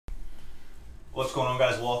What's going on,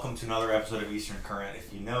 guys? Welcome to another episode of Eastern Current.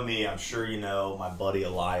 If you know me, I'm sure you know my buddy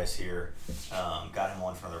Elias here. Got him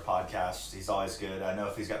on for another podcast. He's always good. I know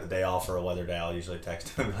if he's got the day off or a weather day, I'll usually text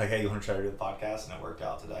him like, hey, you want to try to do the podcast? And it worked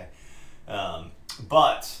out today.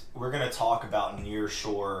 But we're going to talk about near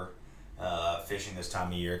shore fishing this time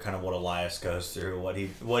of year, kind of what Elias goes through, what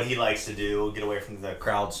he likes to do, get away from the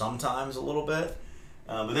crowd sometimes a little bit.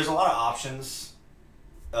 But there's a lot of options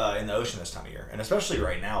in the ocean this time of year, and especially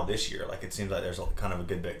right now this year, like it seems like there's kind of a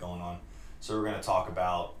good bit going on. So we're going to talk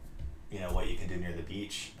about, what you can do near the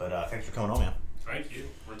beach. But thanks for coming on, man. Thank you,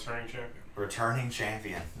 returning champion. Returning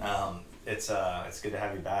champion. It's good to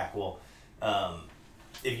have you back. Well,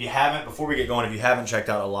 if you haven't, before we get going, if you haven't checked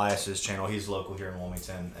out Elias's channel, he's local here in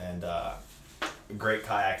Wilmington and great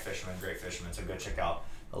kayak fisherman, great fisherman. So go check out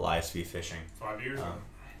Elias V Fishing. 5 years now.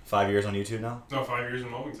 5 years on YouTube now? No, 5 years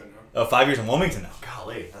in Wilmington now. Oh, 5 years in Wilmington now.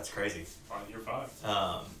 Golly, that's crazy. Year 5.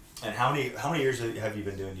 And how many years have you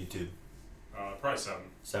been doing YouTube? Probably 7.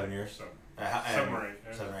 7 years? 7. 7 or 8.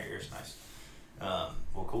 Yeah. 7 or 8 years, nice.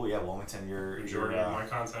 Well, cool. Yeah, Wilmington. Majority of my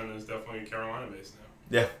content is definitely Carolina based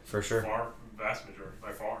now. Yeah, for sure. Vast majority,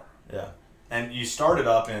 by far. Yeah. And you started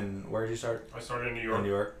up in, where did you start? I started in New York. In New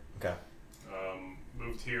York. Okay.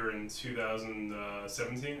 Moved here in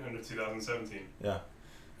 2017, end of 2017. Yeah.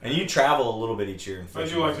 And you travel a little bit each year. I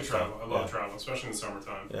do like to travel. I love travel, especially in the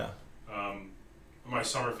summertime. Yeah. My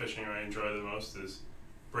summer fishing I enjoy the most is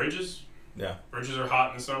bridges. Yeah. Bridges are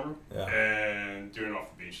hot in the summer. Yeah. And doing off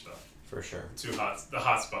the beach stuff. For sure. The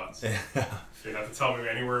hot spots. Yeah. If you have to tell me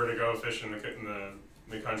anywhere to go fish in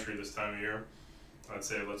the country this time of year, I'd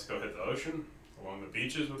say let's go hit the ocean, along the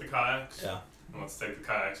beaches with the kayaks. Yeah. And let's take the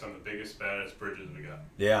kayaks on the biggest, baddest bridges we got.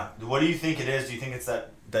 Yeah. What do you think it is? Do you think it's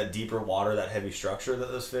that deeper water, that heavy structure that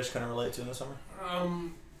those fish kind of relate to in the summer?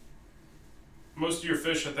 Most of your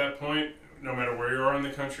fish at that point, no matter where you are in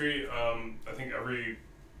the country, I think every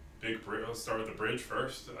big bridge, let's start with the bridge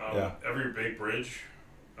first. Every big bridge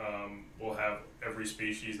will have every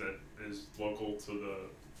species that is local to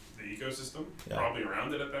the ecosystem, probably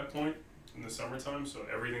around it at that point in the summertime. So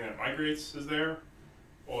everything that migrates is there.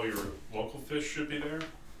 All your local fish should be there.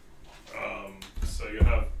 So you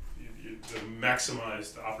have the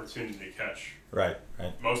maximized opportunity to catch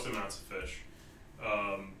most amounts of fish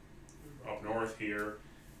up north here.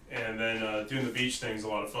 And then doing the beach thing is a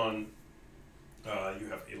lot of fun. You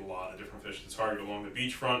have a lot of different fish to target along the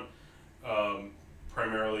beachfront.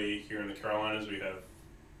 Primarily here in the Carolinas, we have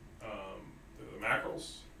the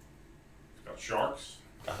mackerels. We've got sharks.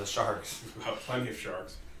 The sharks. We've got plenty of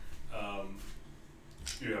sharks.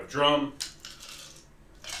 You have drum,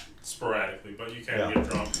 sporadically, but you can get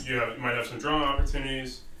drum. You might have some drum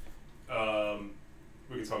opportunities. We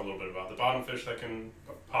can talk a little bit about the bottom fish that can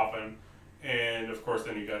pop in. And of course,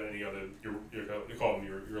 then you got any other, you call them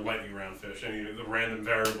your lightning round fish, any of the random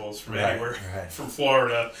variables from anywhere, from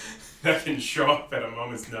Florida, that can show up at a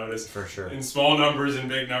moment's notice. For sure. In small numbers and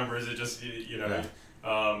big numbers, it just,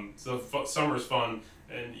 so summer's fun,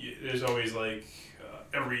 and there's always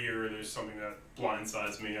every year there's something that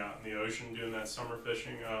blindsides me out in the ocean doing that summer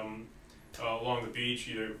fishing along the beach,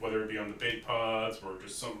 whether it be on the bait pods or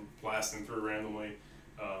just some blasting through randomly.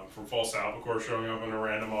 From false albacore showing up on a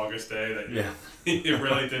random August day that you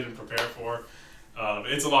really didn't prepare for.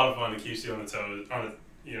 It's a lot of fun. It keeps you on the toes.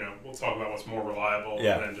 We'll talk about what's more reliable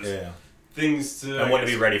than just things to... And what to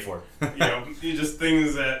be ready for. Just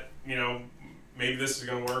things that, maybe this is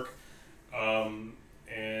going to work.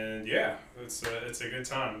 It's a good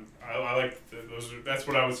time. I like that's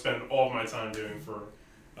what I would spend all of my time doing for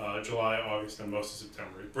July, August, and most of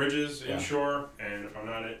September. Bridges, inshore, and if I'm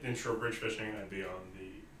not inshore bridge fishing, I'd be on the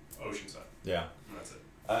ocean side. Yeah. And that's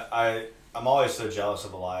it. I'm always so jealous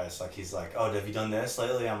of Elias. He's like, oh, have you done this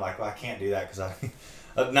lately? I'm like, well, I can't do that because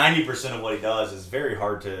 90% of what he does is very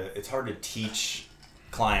hard it's hard to teach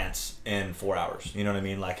clients in 4 hours. You know what I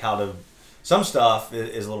mean? Some stuff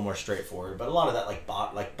is a little more straightforward, but a lot of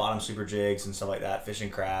that, bottom super jigs and stuff like that, fishing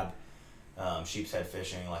crab, sheep's head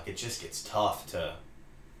fishing, it just gets tough to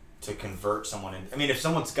convert someone in. I mean, if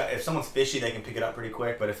someone's fishy, they can pick it up pretty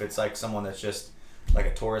quick. But if it's someone that's just a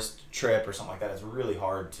tourist trip or something like that, it's really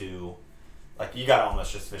hard to, you gotta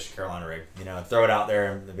almost just fish a Carolina rig, throw it out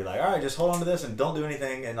there and be like, all right, just hold on to this and don't do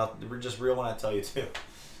anything, and I'll just reel when I tell you to.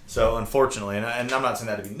 So unfortunately, and I'm not saying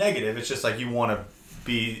that to be negative. It's just you want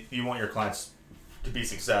your clients to be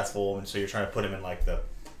successful, and so you're trying to put them in the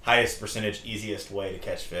highest percentage, easiest way to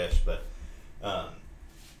catch fish, but.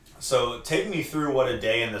 So take me through what a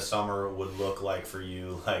day in the summer would look like for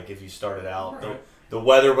you. If you started out, the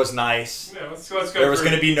weather was nice. Yeah, let's go. There was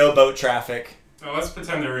going to be no boat traffic. Now let's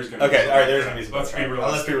pretend there is going to be. Okay, all right. There's like going to be. Let's be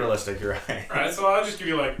realistic. Let's be realistic. You're right. All right, so I'll just give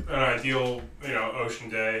you like an ideal, ocean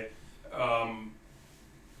day.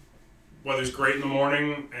 Weather's great in the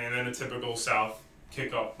morning, and then a typical south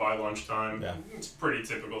kick up by lunchtime. Yeah. It's a pretty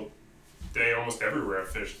typical day almost everywhere I've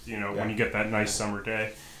fished. When you get that nice summer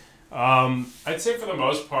day. I'd say for the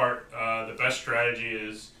most part, the best strategy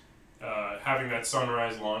is having that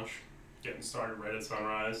sunrise launch, getting started right at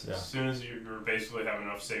sunrise. Yeah. As soon as you basically have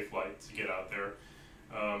enough safe light to get out there.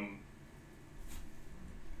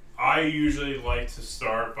 I usually like to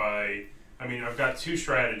start by, I've got two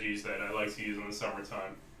strategies that I like to use in the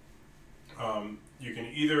summertime. You can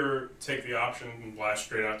either take the option and blast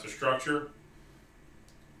straight out to structure,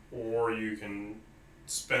 or you can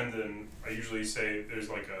spend I usually say there's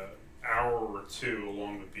like a hour or two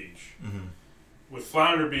along the beach. Mm-hmm. With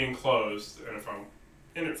flounder being closed, and if I'm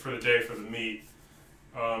in it for the day for the meat,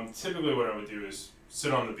 typically what I would do is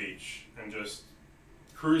sit on the beach and just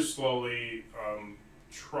cruise slowly,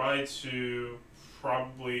 try to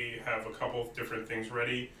probably have a couple of different things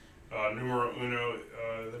ready. Numero uno,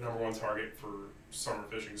 the number one target for summer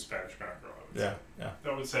fishing is Spanish mackerel.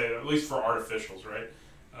 I would say, at least for artificials, right?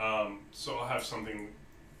 So I'll have something.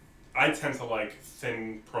 I tend to like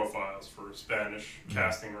thin profiles for Spanish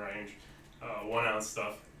casting range, 1 ounce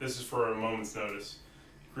stuff. This is for a moment's notice.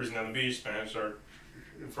 Cruising down the beach, Spanish are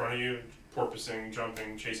in front of you, porpoising,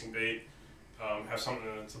 jumping, chasing bait. Have something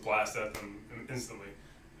to blast at them instantly.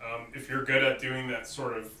 If you're good at doing that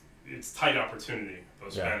sort of, it's tight opportunity,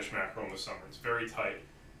 those Spanish mackerel in the summer. It's very tight,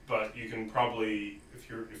 but you can probably, if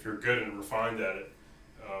you're good and refined at it,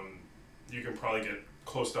 you can probably get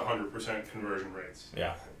close to 100% conversion rates.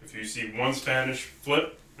 Yeah. If you see one Spanish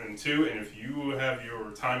flip and two, and if you have your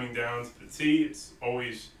timing down to the T, it's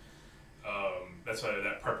always, that's why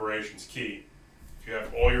that preparation's key. If you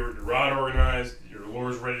have all your rod organized, your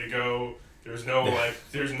lure's ready to go, there's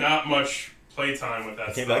there's not much playtime with that I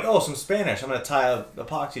can't stuff. be like, some Spanish. I'm going to tie a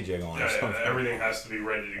epoxy jig on or something. Everything has to be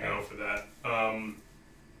ready to go for that.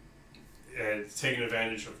 And taking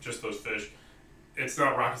advantage of just those fish. It's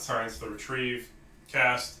not rocket science to retrieve,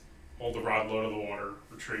 cast, hold the rod low to the water,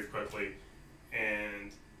 retrieve quickly,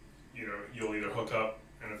 and you'll either hook up,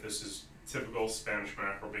 and if this is typical Spanish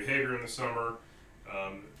mackerel behavior in the summer,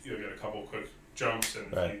 you'll get a couple quick jumps,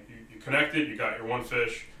 and you connect it, you got your one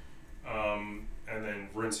fish, and then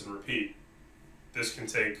rinse and repeat. This can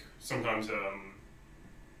take, sometimes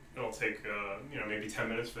it'll take maybe 10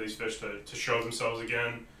 minutes for these fish to show themselves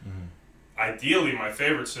again. Mm-hmm. Ideally, my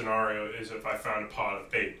favorite scenario is if I found a pot of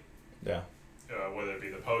bait. Yeah. Whether it be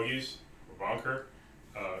the pogies or bonker,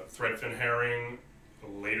 threadfin herring.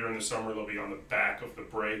 Later in the summer, they'll be on the back of the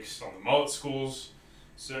breaks on the mullet schools.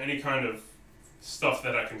 So any kind of stuff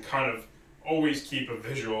that I can kind of always keep a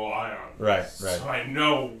visual eye on. Right. So I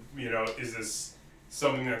know, is this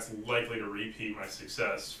something that's likely to repeat my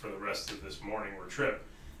success for the rest of this morning or trip.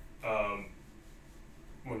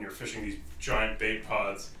 When you're fishing these giant bait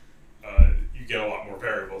pods, you get a lot more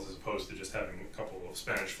variables as opposed to just having a couple of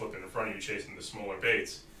Spanish flipping in front of you chasing the smaller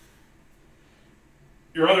baits.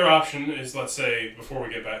 Your other option is, let's say, before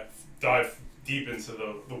we get back, dive deep into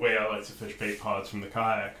the way I like to fish bait pods from the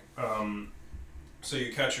kayak. So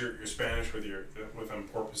you catch your Spanish with them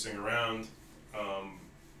porpoising around.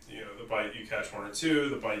 The bite you catch one or two.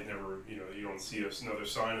 The bite never, you don't see another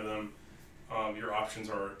sign of them. Your options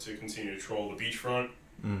are to continue to troll the beachfront,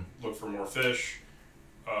 look for more fish.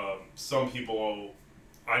 Some people,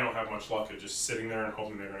 I don't have much luck at just sitting there and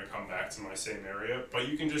hoping they're going to come back to my same area. But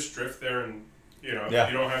you can just drift there and, if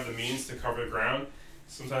you don't have the means to cover the ground,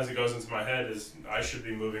 sometimes it goes into my head is I should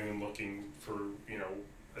be moving and looking for,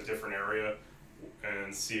 a different area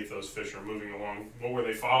and see if those fish are moving along. What were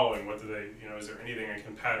they following? What do they, is there anything I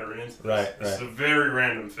can pattern into this? This is a very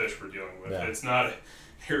random fish we're dealing with. Yeah. It's not,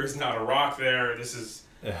 here is not a rock there. This is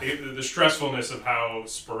the stressfulness of how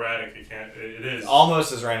sporadic it is.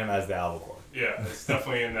 Almost as random as the albacore. Yeah, it's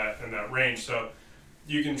definitely in that range. So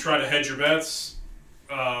you can try to hedge your bets,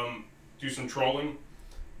 do some trolling.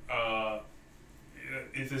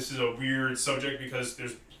 This is a weird subject because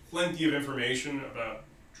there's plenty of information about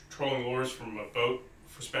trolling lures from a boat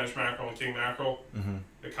for Spanish mackerel and king mackerel. Mm-hmm.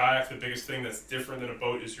 The kayak, the biggest thing that's different than a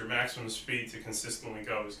boat is your maximum speed to consistently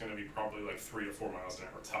go is going to be probably like 3 to 4 miles an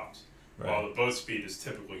hour tops. Right. While the boat speed is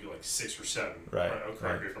typically like 6 or 7. Right.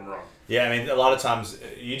 Correct me if I'm wrong. Yeah, a lot of times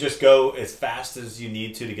you just go as fast as you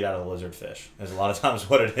need to get out of the lizard fish. Is a lot of times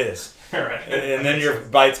what it is. Right. And then your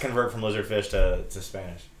bites convert from lizard fish to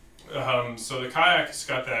Spanish. So the kayak's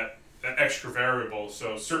got that extra variable,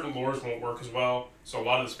 so certain lures won't work as well. So a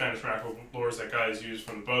lot of the Spanish mackerel lures that guys use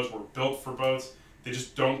from the boats were built for boats. They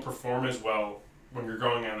just don't perform as well when you're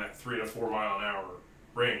going in that 3 to 4 mile an hour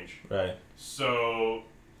range. Right. So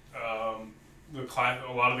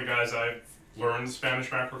a lot of the guys I've learned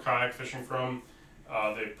Spanish mackerel kayak fishing from,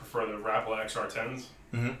 they prefer the Rapala XR10s.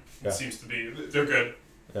 Mm-hmm. Yeah. It seems to be, they're good.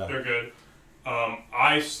 Yeah. They're good.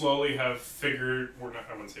 I slowly have I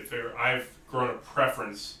wouldn't say figured, I've grown a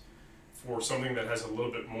preference for something that has a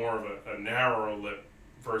little bit more of a narrower lip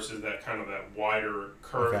versus that kind of that wider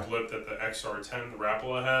curved lip that the XR10, the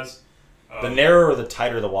Rapala has. The narrower, the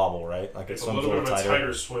tighter the wobble, right? Like it's a little bit of a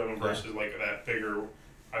tighter swim versus like that bigger.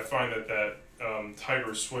 I find that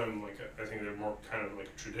tighter swim, like I think they're more kind of like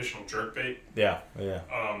a traditional jerkbait. Yeah.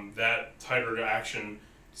 That tighter action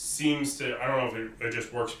seems to, I don't know if it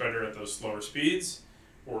just works better at those slower speeds,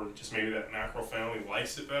 or just maybe that mackerel family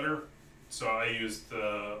likes it better. So I used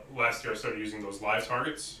last year I started using those live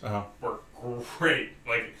targets. Work great.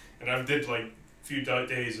 And I did like a few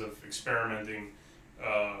days of experimenting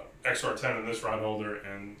XR10 in this rod holder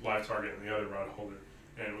and live target in the other rod holder,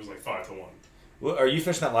 and it was like 5 to 1. Well, are you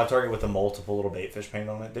fishing that live target with the multiple little bait fish paint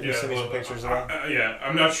on it? Did you send me some pictures of that? Yeah,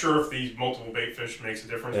 I'm not sure if the multiple bait fish makes a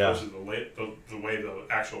difference versus the way the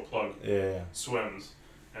actual plug swims.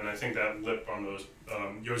 And I think that lip on those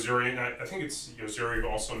Yozuri, and I think it's Yozuri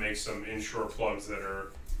also makes some inshore plugs that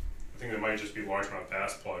are, I think they might just be largemouth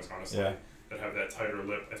bass plugs, honestly, that have that tighter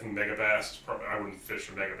lip. I think Mega Bass, I wouldn't fish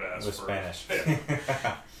for Mega Bass. With Spanish.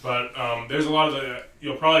 Yeah. But there's a lot of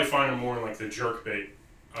you'll probably find them more in like the jerkbait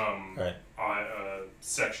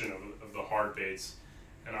section of the hard baits.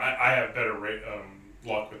 And I have better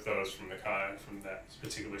luck with those from the kayak, from that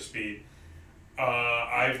particular speed.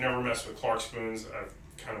 I've never messed with Clark spoons. I've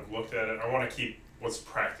kind of looked at it. I want to keep what's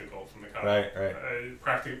practical from the kayak.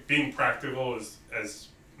 Right. Being practical is as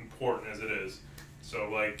important as it is. So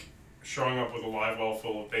like showing up with a live well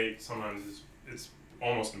full of bait sometimes it's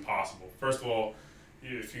almost impossible. First of all,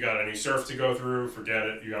 if you got any surf to go through, forget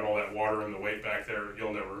it. You got all that water and the weight back there,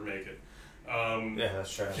 you'll never make it.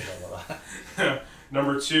 That's true.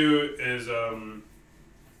 Number two is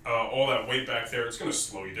all that weight back there, it's going to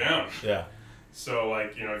slow you down. Yeah. So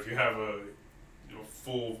like, if you have a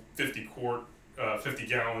full 50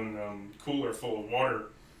 gallon cooler full of water,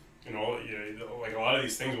 like a lot of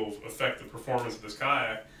these things will affect the performance of this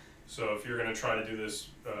kayak. So if you're going to try to do this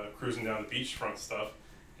cruising down the beachfront stuff,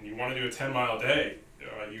 and you want to do a 10-mile day,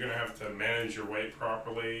 you're going to have to manage your weight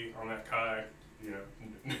properly on that kayak.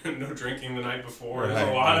 No drinking the night before. There's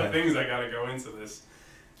a lot of things that got to go into this.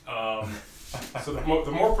 So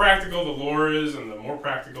the more practical the lure is, and the more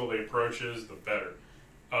practical the approach is, the better.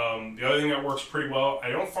 The other thing that works pretty well, I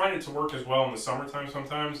don't find it to work as well in the summertime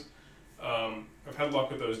sometimes. I've had luck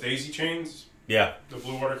with those daisy chains. Yeah. The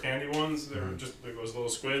blue water candy ones. They're just like those little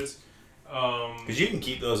squids. Because you can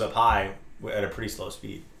keep those up high at a pretty slow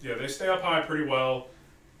speed. Yeah, they stay up high pretty well.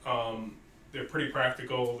 They're pretty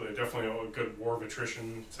practical. They're definitely a good war of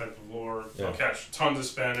attrition type of lure. Yeah. They'll catch tons of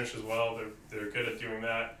Spanish as well. They're good at doing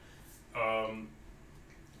that. And,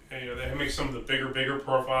 they make some of the bigger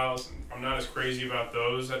profiles. I'm not as crazy about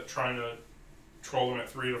those at trying to troll them at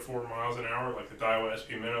 3 to 4 miles an hour, like the Daiwa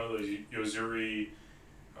SP Minnow, the Yozuri.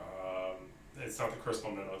 It's not the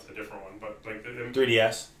Crystal Minnow, it's a different one, but like the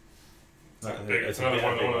 3DS. It's another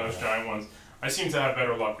one of those giant ones. I seem to have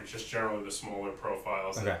better luck with just generally the smaller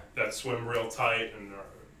profiles that swim real tight and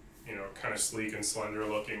are, kind of sleek and slender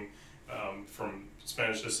looking, from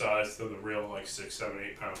Spanish size to the real like 6, 7,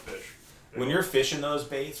 8 pound fish. When you're fishing those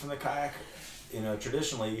baits from the kayak,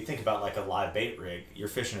 traditionally you think about like a live bait rig. You're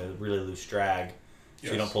fishing a really loose drag,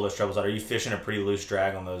 so you don't pull those trebles out. Are you fishing a pretty loose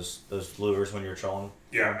drag on those lures when you're trolling?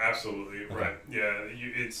 Yeah, absolutely. Okay. Right. Yeah,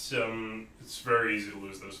 it's very easy to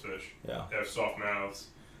lose those fish. Yeah. They have soft mouths.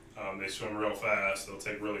 They swim real fast. They'll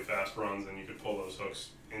take really fast runs, and you could pull those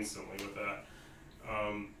hooks instantly with that.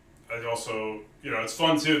 I also, it's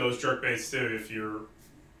fun too. Those jerk baits too. If you've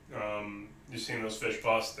seen those fish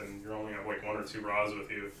bust, and you only have like 1 or 2 rods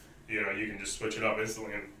with you, you can just switch it up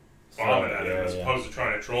instantly and bomb it at him, as opposed to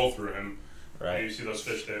trying to troll through him. Right. You see those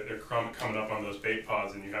fish that they're coming up on those bait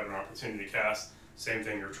pods, and you have an opportunity to cast. Same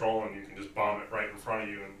thing, you're trolling, you can just bomb it right in front of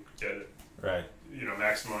you and get it. Right.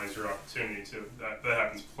 Maximize your opportunity too. That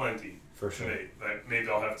happens plenty. For sure. Maybe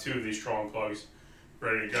I'll have 2 of these trolling plugs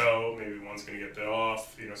ready to go. Maybe one's going to get bit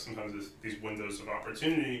off. Sometimes these windows of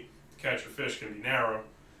opportunity to catch a fish can be narrow.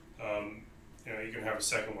 You can have a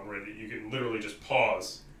second one ready. You can literally just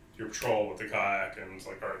pause your troll with the kayak, and it's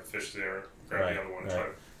like, all right, the fish's there. Grab the other one. Try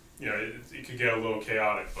to, it could get a little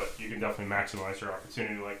chaotic, but you can definitely maximize your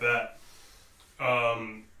opportunity like that.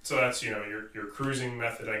 So that's, your cruising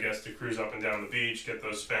method, I guess, to cruise up and down the beach, get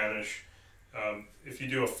those Spanish. If you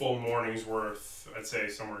do a full morning's worth, I'd say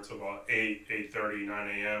somewhere to about 8:30,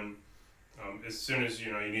 9 a.m., As soon as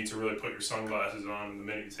you need to really put your sunglasses on, and the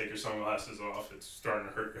minute you take your sunglasses off, it's starting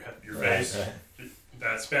to hurt your face. Right.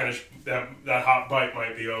 That hot bite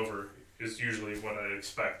might be over. Is usually what I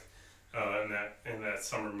expect in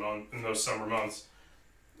those summer months,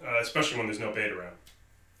 especially when there's no bait around.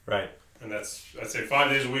 Right. And I'd say 5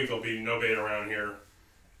 days a week there'll be no bait around here.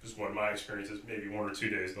 Just one of my experiences. Maybe 1 or 2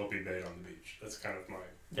 days there'll be bait on the beach. That's kind of my.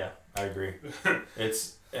 Yeah, I agree.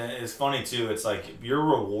 It's funny too. It's like you're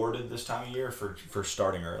rewarded this time of year for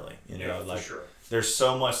starting early. For sure. There's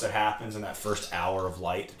so much that happens in that first hour of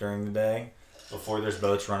light during the day before there's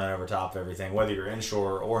boats running over top of everything, whether you're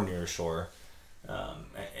inshore or near shore.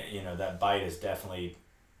 That bite is definitely,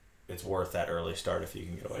 it's worth that early start if you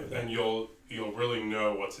can get away with it. And you'll really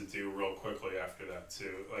know what to do real quickly after that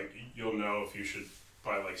too. Like you'll know if you should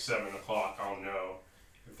by like 7 o'clock. I'll know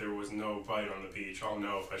if there was no bite on the beach. I'll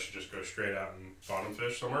know if I should just go straight out and bottom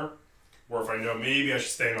fish somewhere, or if I know maybe I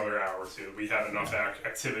should stay another hour or two. We have enough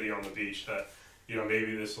activity on the beach that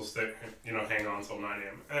maybe this will stay hang on until 9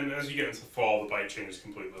 a.m. And as you get into fall, the bite changes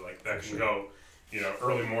completely. Like that can go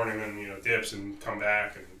early morning and dips and come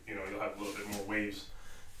back, and you'll have a little bit more waves.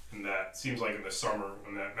 And that seems like in the summer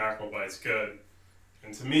when that mackerel bite's good.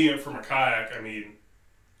 And to me, from a kayak, I mean,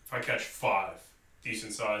 if I catch 5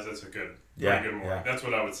 decent size, that's a pretty good morning. Yeah. That's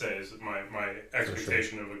what I would say is my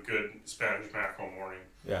expectation of a good Spanish mackerel morning.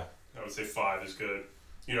 Yeah. I would say 5 is good.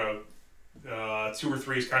 2 or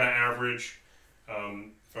 3 is kind of average.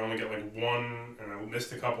 If I only get like 1 and I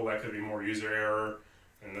missed a couple, that could be more user error.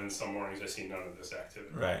 And then some mornings I see none of this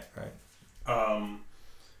activity. Right.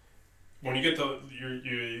 When you get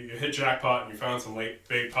you hit jackpot and you found some late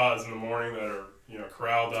bait pods in the morning that are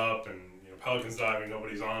corralled up and pelicans diving,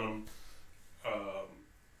 nobody's on them.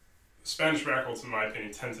 Spanish mackerels, in my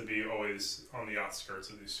opinion, tend to be always on the outskirts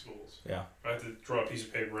of these schools. Yeah. If I had to draw a piece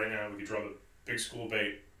of paper right now, we could draw the big school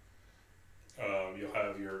bait. You'll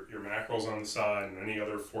have your mackerels on the side and any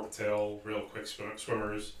other fork-tail, real quick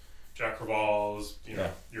swimmers, jack crevalles,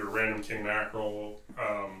 your random king mackerel.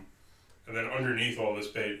 And then underneath all this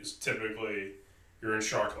bait is typically you're in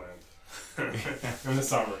shark land in the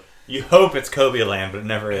summer. You hope it's cobia land, but it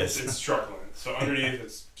never is. It's shark land. So underneath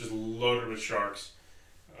it's just loaded with sharks.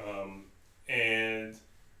 And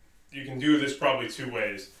you can do this probably 2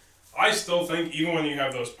 ways. I still think even when you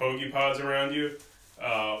have those pokey pods around you,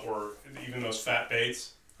 or even those fat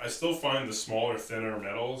baits, I still find the smaller, thinner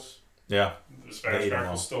metals. Yeah. The Spanish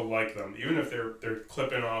mackerels still like them, even if they're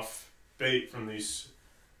clipping off bait from these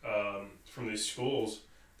schools.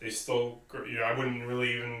 They still, I wouldn't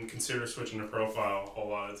really even consider switching the profile a whole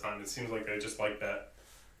lot of the time. It seems like they just like that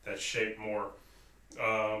shape more.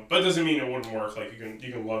 But it doesn't mean it wouldn't work. Like you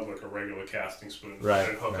can lug like a regular casting spoon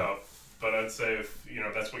and hook up. But I'd say if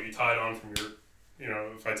that's what you tied on from your,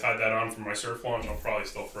 if I tied that on from my surf launch, I'll probably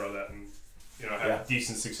still throw that and have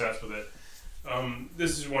decent success with it.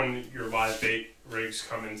 This is when your live bait rigs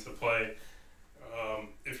come into play.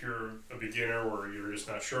 If you're a beginner or you're just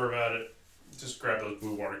not sure about it, just grab those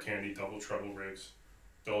Blue Water Candy double treble rigs.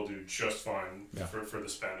 They'll do just fine for the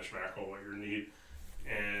Spanish mackerel, what you need.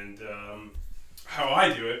 And how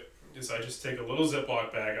I do it is I just take a little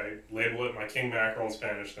Ziploc bag, I label it my king mackerel in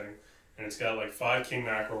Spanish thing, and it's got like 5 king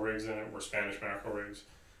mackerel rigs in it, or Spanish mackerel rigs,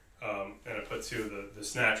 and I put 2 of the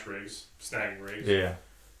snatch rigs, snagging rigs. Yeah.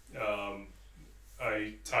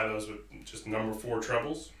 I tie those with just number 4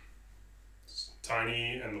 trebles. It's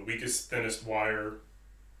tiny and the weakest, thinnest wire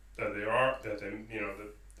the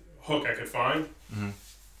hook I could find. Mm-hmm.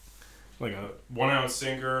 Like a 1 ounce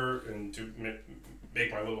sinker, and to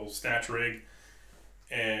make my little snatch rig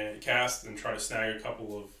and cast and try to snag a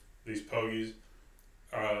couple of these pogies.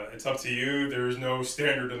 It's up to you. There is no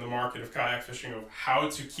standard in the market of kayak fishing of how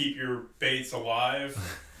to keep your baits alive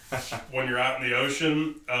when you're out in the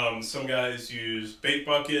ocean. Some guys use bait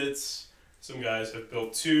buckets. Some guys have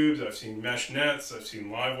built tubes. I've seen mesh nets. I've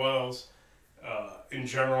seen live wells. In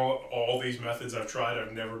general, all these methods I've tried,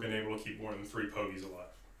 I've never been able to keep more than 3 pogies alive.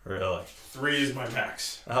 Really? 3 is my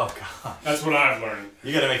max. Oh, God. That's what I've learned.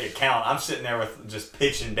 You got to make it count. I'm sitting there with just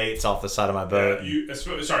pitching baits off the side of my boat.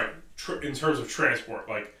 In terms of transport,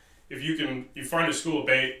 like if you find a school of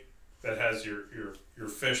bait that has your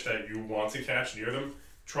fish that you want to catch near them,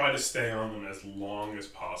 try to stay on them as long as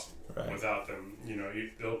possible without them.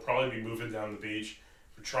 They'll probably be moving down the beach.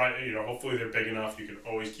 Hopefully they're big enough you can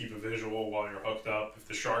always keep a visual while you're hooked up. If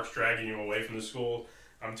the shark's dragging you away from the school,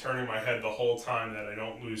 I'm turning my head the whole time that I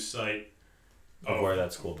don't lose sight of where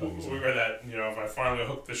that school goes. Where that, if I finally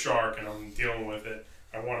hook the shark and I'm dealing with it,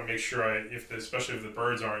 I want to make sure especially if the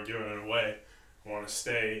birds aren't giving it away, I want to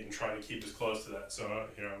stay and try to keep as close to that. So,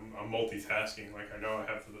 I'm multitasking. Like I know I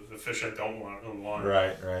have the fish I don't want on the line.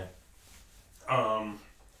 Right.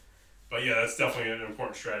 But yeah, that's definitely an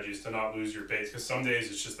important strategy, is to not lose your baits, because some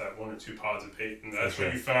days it's just that 1 or 2 pods of bait, and that's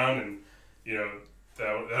what you found, and you know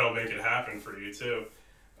that'll make it happen for you too.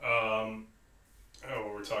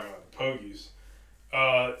 We're talking about the pogies.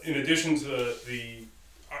 In addition to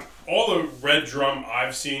all the red drum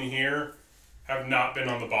I've seen here have not been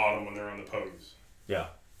on the bottom when they're on the pogies. Yeah.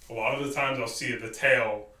 A lot of the times I'll see the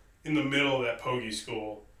tail in the middle of that pogie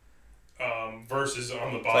school, versus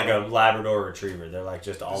on the bottom. It's like a Labrador Retriever. They're like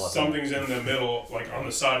just all of them. Something's in the middle, like on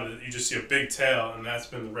the side of it. You just see a big tail, and that's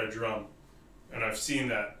been the red drum. And I've seen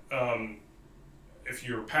that. If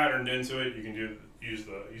you're patterned into it, you can use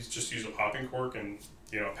a popping cork and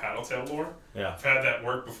a paddle tail lure. Yeah. I've had that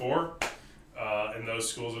work before. In those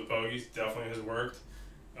schools of pogies, definitely has worked.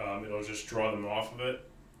 It'll just draw them off of it.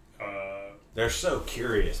 They're so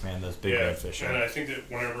curious, man, those big redfish. And I think that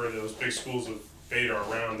whenever those big schools of bait are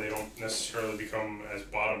around, they don't necessarily become as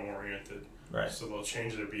bottom oriented. Right. So they'll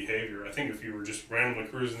change their behavior. I think if you were just randomly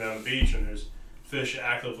cruising down the beach and there's fish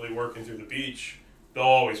actively working through the beach, they'll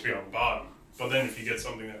always be on the bottom. But then if you get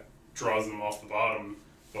something that draws them off the bottom,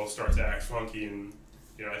 they'll start to act funky, and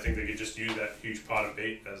I think they could just use that huge pot of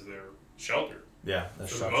bait as their shelter. Yeah,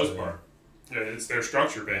 for the most part. Yeah, it's their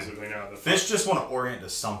structure basically now. The fish just want to orient to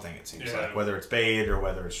something. It seems like, whether it's bait or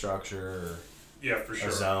whether it's structure or for sure,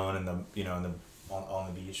 a zone in the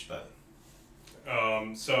on the beach. But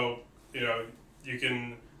so you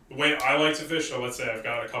can, the way I like to fish. So let's say I've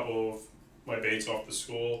got a couple of my baits off the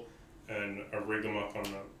school, and I rig them up on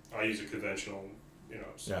I use a conventional,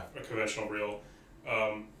 a conventional reel.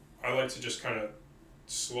 I like to just kind of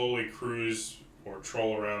slowly cruise or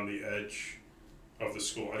troll around the edge of the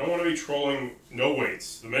school. I don't want to be trolling no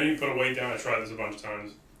weights. The minute you put a weight down, I tried this a bunch of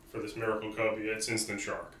times for this Miracle Cobia, it's instant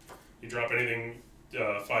shark. You drop anything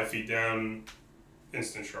 5 feet down,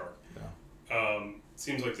 instant shark. Yeah.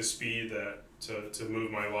 Seems like the speed that to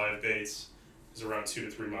move my live baits is around 2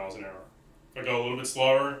 to 3 miles an hour. If I go a little bit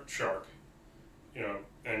slower, shark.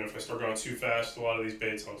 And if I start going too fast, a lot of these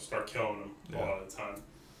baits, I'll start killing them a lot of the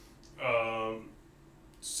time.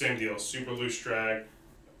 Same deal, super loose drag.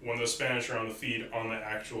 When the Spanish are on the feed on the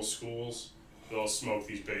actual schools, they'll smoke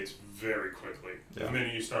these baits very quickly. Yeah. The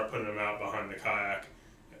minute you start putting them out behind the kayak,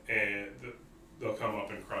 and they'll come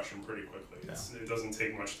up and crush them pretty quickly. Yeah. It doesn't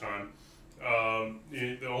take much time.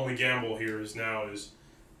 The only gamble here is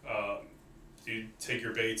you take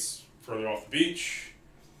your baits further off the beach,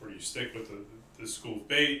 or you stick with the school of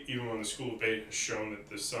bait, even when the school of bait has shown that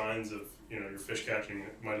the signs of your fish catching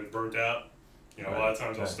might have burnt out. A lot of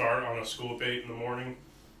times I'll start on a school of bait in the morning,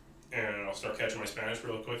 and I'll start catching my Spanish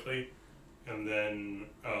really quickly, and then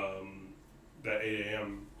that 8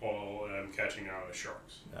 a.m. all I'm catching now is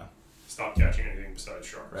sharks. Yeah. Stop catching anything besides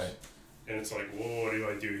sharks. Right. And it's like, well, what do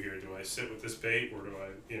I do here? Do I sit with this bait, or do I,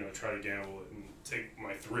 try to gamble it and take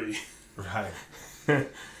my 3? Right.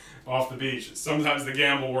 Off the beach. Sometimes the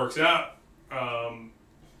gamble works out.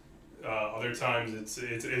 Other times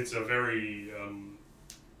it's a very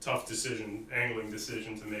tough angling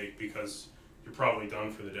decision to make, because you're probably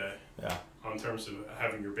done for the day. Yeah. In terms of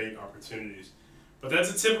having your bait opportunities. But that's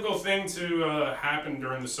a typical thing to happen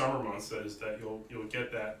during the summer months, is that you'll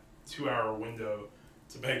get that 2-hour window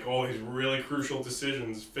to make all these really crucial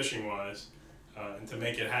decisions fishing wise, and to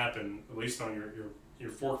make it happen, at least on your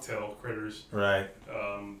forktail critters. Right.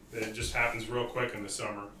 It just happens real quick in the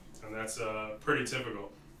summer, and that's pretty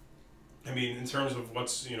typical. I mean, in terms of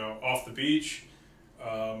what's off the beach,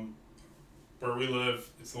 where we live,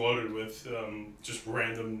 it's loaded with just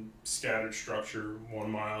random scattered structure,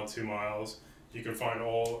 1 mile, 2 miles. You can find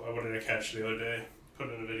what did I catch the other day? Put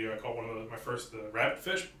in a video. I caught one of my first rabbit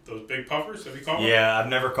fish, those big puffers. Have you caught one? Yeah, I've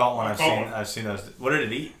never caught one. I've seen those. What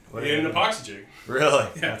did it eat? It ate an epoxy jig. Really?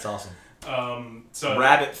 Yeah. That's awesome. So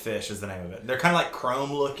rabbit fish is the name of it. They're kind of like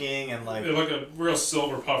chrome looking, and they're like a real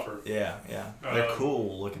silver puffer. Yeah, yeah. They're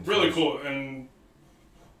cool looking. Really fish. Cool, and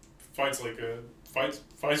fights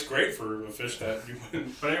Fights great for a fish that you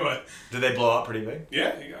wouldn't. But anyway. Did they blow up pretty big?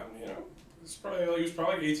 Yeah, he got, he was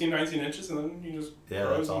probably 18, 19 inches, and then he just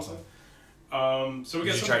that's awesome. So we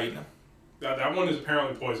get. Did you try eating them? That one is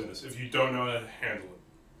apparently poisonous if you don't know how to handle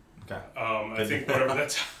it. Okay. I think whatever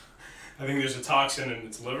that's. I think there's a toxin in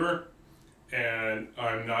its liver, and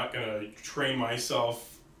I'm not gonna train myself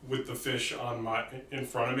with the fish in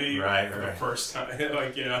front of me for the first time.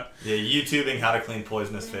 Yeah, YouTubing how to clean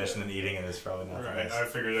poisonous fish and then eating it is probably not the best. I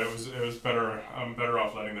figured it was better. I'm better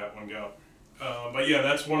off letting that one go. But yeah,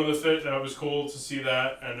 that's one of the fish that was cool to see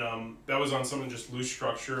that, and that was on some just loose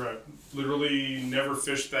structure. I literally never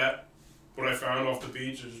fished that. What I found off the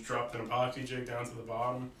beach, I just dropped an epoxy jig down to the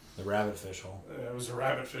bottom. The rabbit fish hole. It was a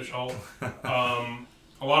rabbit fish hole.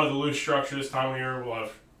 A lot of the loose structure this time of year will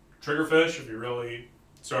have triggerfish. If you really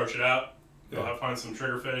search it out, you'll find some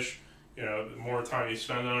triggerfish. You know, the more time you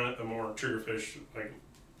spend on it, the more triggerfish, like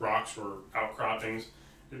rocks or outcroppings.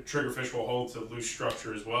 The triggerfish will hold to loose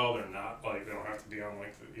structure as well. They're not like, they don't have to be on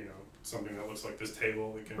like the, you know, something that looks like this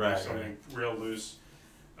table. They can be something real loose.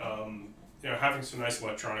 You know, having some nice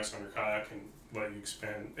electronics on your kayak can let you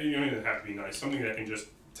expand. You don't even have to be nice. Something that can just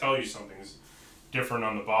tell you something's different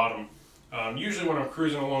on the bottom. Usually when I'm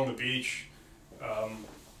cruising along the beach,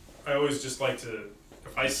 I always just like to,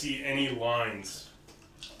 if I see any lines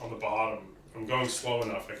on the bottom, I'm going slow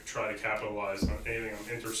enough, I can try to capitalize on anything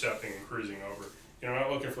I'm intercepting and cruising over. You know, I'm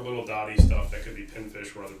not looking for little dotty stuff that could be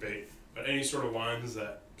pinfish or other bait, but any sort of lines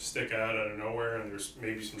that stick out of nowhere and there's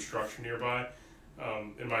maybe some structure nearby.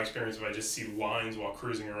 In my experience, if I just see lines while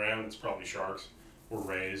cruising around, it's probably sharks or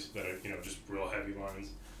rays that are, you know, just real heavy lines.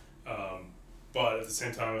 But at the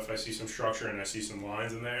same time, if I see some structure and I see some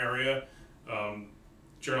lines in that area,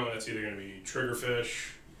 generally that's either going to be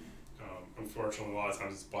triggerfish. Unfortunately, a lot of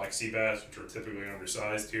times it's black sea bass, which are typically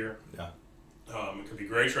undersized here. Yeah. It could be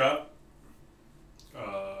gray trout.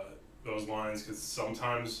 Those lines, because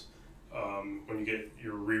sometimes when you get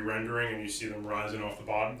your re-rendering and you see them rising off the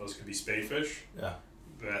bottom, those could be spadefish. Yeah.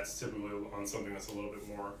 That's typically on something that's a little bit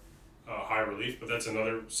more high relief, but that's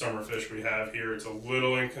another summer fish we have here. It's a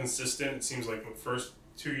little inconsistent. It seems like the first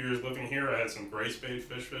 2 years living here, I had some great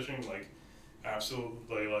spadefish fishing, like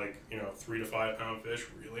absolutely like, you know, 3 to 5 pound fish,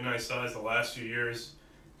 really nice size. The last few years,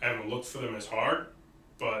 I haven't looked for them as hard,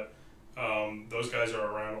 but those guys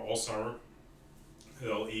are around all summer.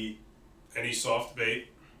 They'll eat any soft bait,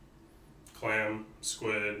 clam,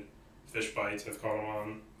 squid, fish bites, I've caught them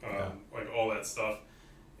on, like all that stuff.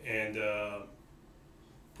 And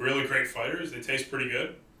really great fighters. They taste pretty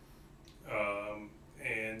good.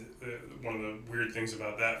 And one of the weird things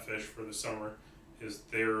about that fish for the summer is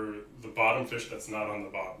they're the bottom fish that's not on the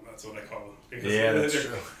bottom. That's what I call them. Because that's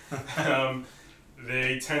true.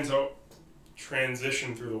 They tend to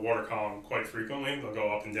transition through the water column quite frequently. They'll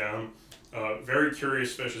go up and down. Very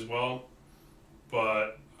curious fish as well,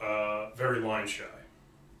 but very line shy.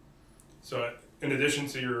 So in addition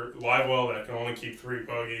to your live well that can only keep 3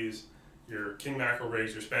 pogies, your king mackerel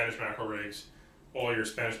rigs, your Spanish mackerel rigs, all your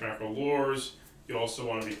Spanish mackerel lures, you also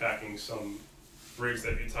want to be packing some rigs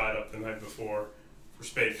that you tied up the night before for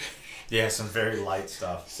spadefish. Yeah, some very light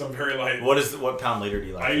stuff. Some very light. What pound leader do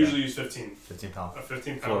you like? I usually use 15. 15 pound. A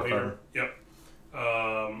 15 pound leader. Yep.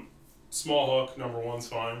 Small hook, number 1's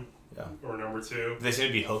fine. Yeah. Or number 2. Do they seem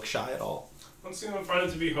to be hook shy at all? I don't see them find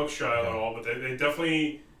it to be hook shy at all, but they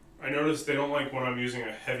definitely, I noticed they don't like when I'm using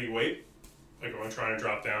a heavy weight. Like when I'm trying to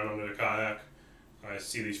drop down under the kayak, I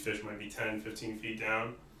see these fish might be 10, 15 feet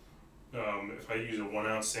down. If I use a 1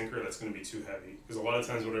 ounce sinker, that's going to be too heavy. Because a lot of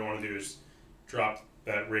times what I want to do is drop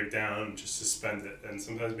that rig down and just suspend it. And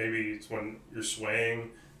sometimes maybe it's when you're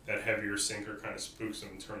swaying, that heavier sinker kind of spooks them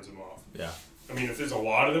and turns them off. Yeah. I mean, if there's a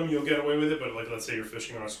lot of them, you'll get away with it. But like, let's say you're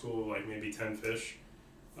fishing on a school of like maybe 10 fish,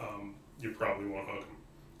 you probably won't hook them.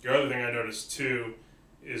 The other thing I noticed too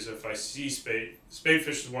is if I see spadefish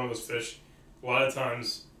is one of those fish. A lot of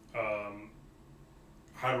times,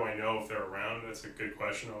 how do I know if they're around? That's a good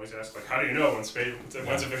question. I always ask, like, how do you know when's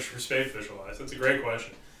a fish for spadefish alive? That's a great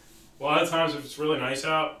question. A lot of times, if it's really nice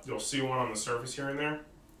out, you'll see one on the surface here and there.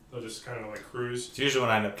 They'll just kind of like cruise. It's usually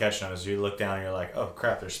when I end up catching them is you look down and you're like, oh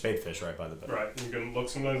crap, there's spadefish right by the boat. Right. You can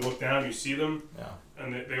sometimes look down, you see them. Yeah.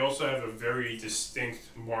 And they also have a very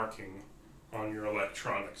distinct marking on your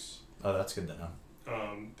electronics. Oh, that's good to know.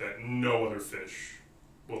 That no other fish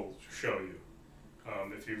will show you.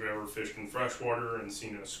 If you've ever fished in freshwater and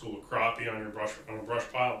seen a school of crappie on a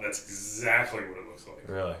brush pile, that's exactly what it looks like.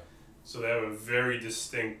 Really? So they have a very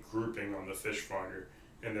distinct grouping on the fish finder,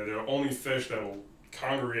 and they're the only fish that will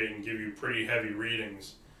congregate and give you pretty heavy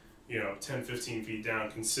readings, 10, 15 feet down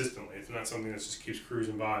consistently. It's not something that just keeps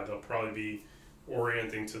cruising by. They'll probably be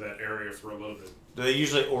orienting to that area for a little bit. Do they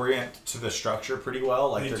usually orient to the structure pretty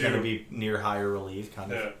well? Like they're going to be near higher relief,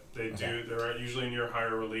 kind of? Yeah, they do. They're usually near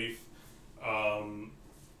higher relief.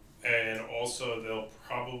 And also they'll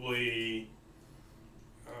probably,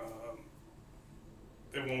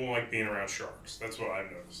 they won't like being around sharks. That's what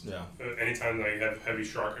I've noticed. Yeah. Anytime they have heavy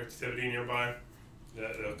shark activity nearby,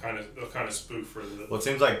 they'll kind of spook for the. Well, it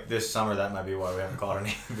seems like this summer that might be why we haven't caught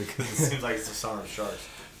any because it seems like it's the summer of sharks.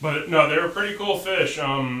 But no, they're a pretty cool fish.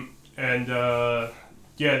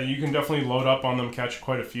 Yeah, you can definitely load up on them, catch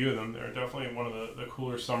quite a few of them. They're definitely one of the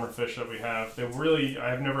cooler summer fish that we have.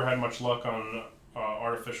 I've never had much luck on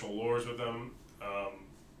artificial lures with them,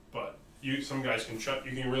 but some guys you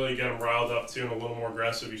can really get them riled up too and a little more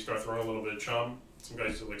aggressive. You start throwing a little bit of chum, Some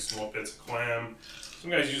guys use like small bits of clam.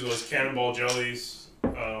 Some guys use those cannonball jellies.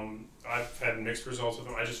 I've had mixed results with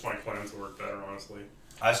them. I just find clam to work better, honestly.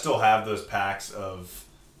 I still have those packs of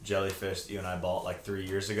jellyfish that you and I bought like 3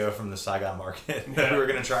 years ago from the Saigon market that we were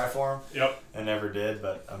going to try for them. Yep. And never did,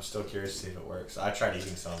 but I'm still curious to see if it works. I tried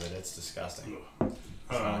eating some of it. It's disgusting.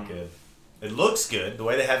 It's not good. It looks good. The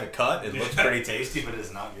way they have it cut, it looks pretty tasty, but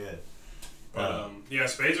it's not good. But, yeah,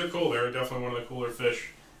 spades are cool. They're definitely one of the cooler fish.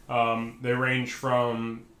 They range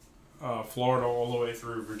from Florida all the way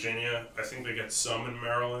through Virginia. I think they get some in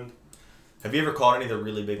Maryland. Have you ever caught any of the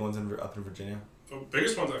really big ones up in Virginia? The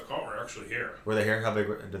biggest ones I've caught were actually here. Were they here? How big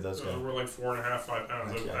did those go? They were like 4.5, 5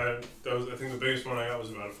 pounds. Okay. I think the biggest one I got was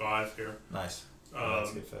about a 5 here. Nice.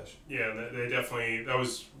 That's good fish. Yeah, they definitely, that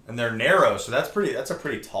was... And they're narrow, so that's a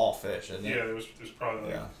pretty tall fish, isn't it? Yeah, it was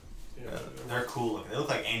probably like... Yeah. They're cool looking. They look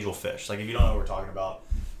like angelfish. Like if you don't know what we're talking about,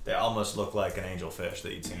 they almost look like an angelfish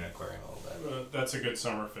that you'd see in an aquarium a little bit. That's a good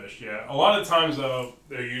summer fish, yeah. A lot of times, though,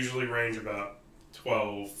 they usually range about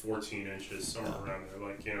 12, 14 inches, somewhere around there.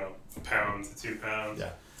 Like, a pound to 2 pounds.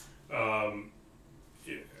 Yeah.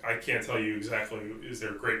 I can't tell you exactly, is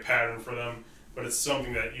there a great pattern for them, but it's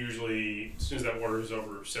something that usually, as soon as that water is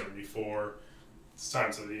over 74, it's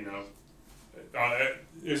time to,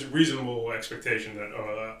 there's a reasonable expectation that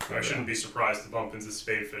I shouldn't be surprised to bump into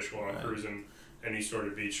spadefish while I'm cruising any sort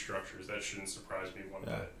of beach structures. That shouldn't surprise me one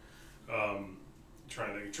bit.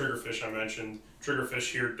 Trying to think, triggerfish I mentioned.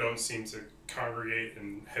 Triggerfish here don't seem to congregate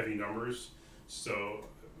in heavy numbers, so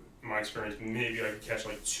in my experience, maybe I could catch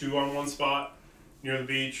like 2 on one spot near the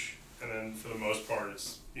beach, and then for the most part,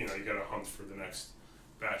 it's you got to hunt for the next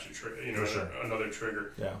batch of another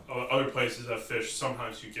trigger. Yeah. Other places that fish,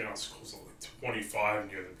 sometimes you get on schools like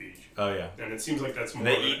 25 near the beach. Oh yeah. And it seems like that's more.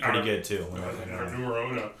 They eat pretty good too. Our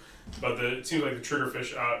Numerona, but it seems like the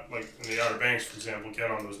triggerfish out like in the Outer Banks, for example, get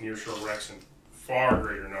on those nearshore wrecks in far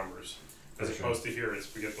greater numbers, as opposed to here.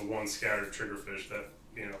 We get the one scattered triggerfish that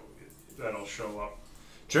that'll show up.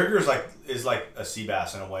 Trigger is like a sea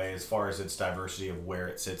bass in a way, as far as its diversity of where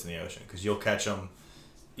it sits in the ocean, because you'll catch them,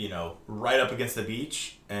 right up against the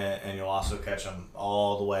beach, and you'll also catch them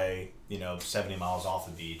all the way, 70 miles off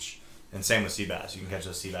the beach. And same with sea bass. You can catch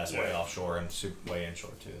those sea bass way offshore and way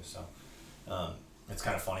inshore too. So it's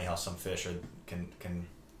kind of funny how some fish can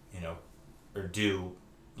or do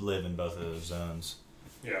live in both of those zones.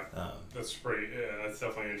 Yeah, that's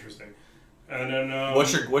definitely interesting. And then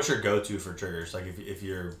what's your go-to for triggers? Like if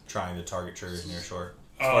you're trying to target triggers near shore,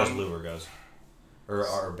 as far as lure goes,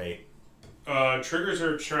 or bait. Triggers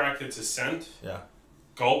are attracted to scent. Yeah.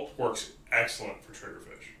 Gulp works excellent for triggerfish.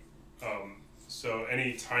 So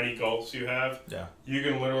any tiny gulps you have, you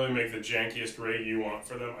can literally make the jankiest rig you want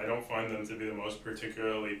for them. I don't find them to be the most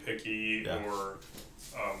particularly picky or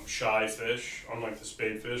shy fish. Unlike the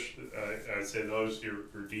spadefish, I'd say those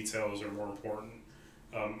your details are more important.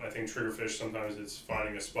 I think triggerfish, sometimes it's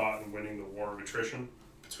finding a spot and winning the war of attrition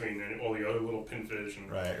between all the other little pinfish.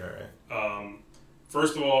 And, right.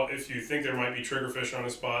 First of all, if you think there might be triggerfish on a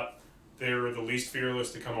spot, they're the least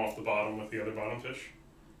fearless to come off the bottom with the other bottom fish.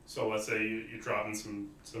 So let's say you're dropping some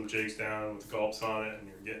jigs down with gulps on it and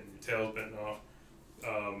you're getting your tails bitten off.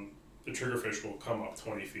 The triggerfish will come up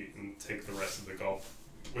 20 feet and take the rest of the gulp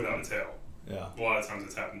without a tail. Yeah. A lot of times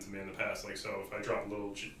it's happened to me in the past. Like, so if I drop a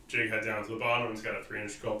little jig head down to the bottom and it's got a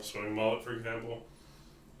 3-inch gulp swimming mullet, for example,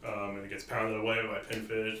 and it gets pounded away by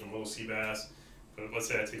pinfish and little sea bass. But let's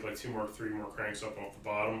say I take like 3 more cranks up off the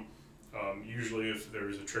bottom. Usually if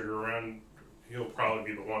there's a trigger around, he'll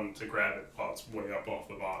probably be the one to grab it while it's way up off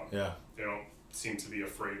the bottom. Yeah. They don't seem to be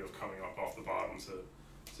afraid of coming up off the bottom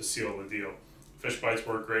to seal the deal. Fish bites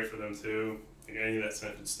work great for them too. Any of that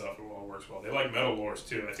scented stuff, it all works well. They like metal lures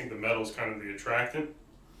too. I think the metal's kind of the attractant.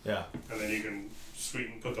 Yeah. And then you can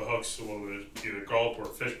put the hooks a little bit, either gulp or a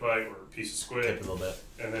fish bite or a piece of squid. Tip a little bit.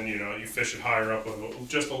 And then you fish it higher up,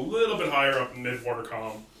 just a little bit higher up in mid-water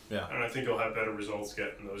column. Yeah. And I think you'll have better results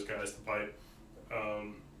getting those guys to bite.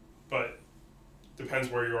 But depends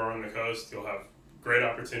where you are on the coast. You'll have great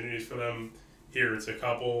opportunities for them. Here it's a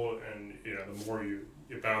couple, and the more you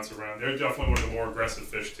bounce around, they're definitely one of the more aggressive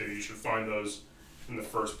fish too. You should find those in the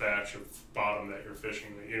first batch of bottom that you're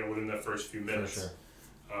fishing, within that first few minutes. For sure.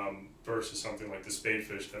 Versus something like the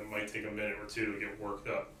spadefish that might take a minute or two to get worked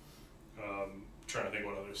up. Trying to think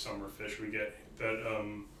what other summer fish we get that are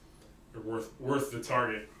worth the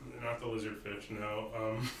target. Not the lizardfish, no.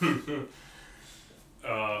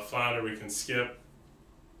 Flounder we can skip.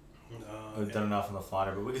 We've done enough on the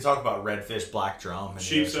flounder, but we can talk about redfish, black drum, and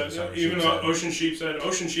sheepshead. Ocean sheepshead.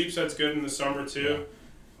 Ocean sheepshead's good in the summer too.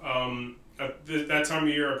 At that time of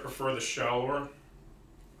year, I prefer the shallower.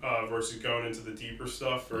 versus going into the deeper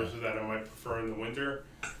stuff versus that I might prefer in the winter,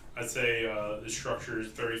 I'd say the structure is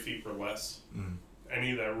 30 feet or less. Mm.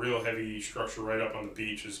 Any of that real heavy structure right up on the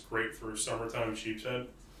beach is great for summertime sheepshead.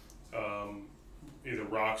 Either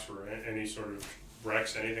rocks or any sort of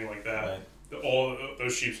wrecks, anything like that. Right. All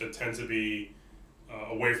those sheepshead tend to be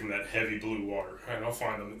away from that heavy blue water. I don't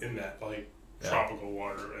find them in that tropical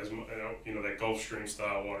water as that Gulf Stream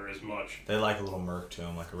style water as much. They like a little murk to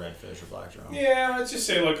them, like a redfish or black drum. Yeah, I'd just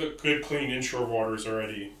say like a good clean inshore water is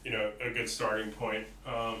already a good starting point.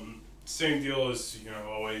 Same deal as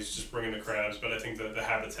always just bringing the crabs, but I think that the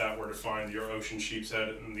habitat where to find your ocean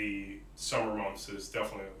sheepshead in the summer months is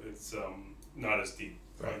definitely not as deep.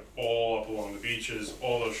 Right. Like all up along the beaches,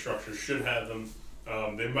 all those structures should have them.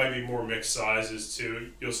 They might be more mixed sizes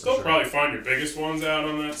too. You'll still probably find your biggest ones out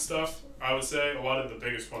on that stuff. I would say a lot of the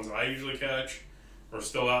biggest ones I usually catch are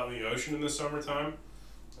still out in the ocean in the summertime.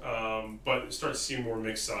 But start to see more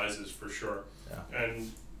mixed sizes for sure. Yeah.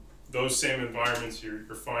 And those same environments you're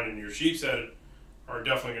finding your sheepshead are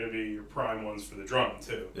definitely going to be your prime ones for the drum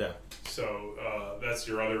too. Yeah. So that's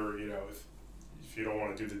your other, if you don't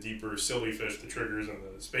want to do the deeper silly fish, the triggers and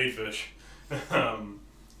the spadefish.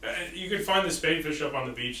 You can find the spadefish up on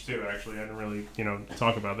the beach too. Actually, I didn't really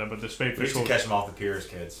talk about that, but the spadefish. We used to catch them off the pier as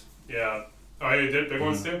kids. Yeah. Oh, you did big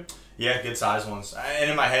ones too. Yeah, good size ones. And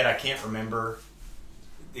in my head, I can't remember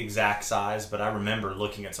the exact size, but I remember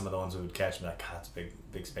looking at some of the ones we would catch and be like, God, it's a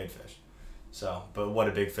big spadefish. So, but what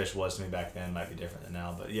a big fish was to me back then might be different than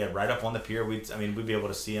now. But yeah, right up on the pier, we'd be able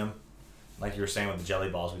to see them. Like you were saying with the jelly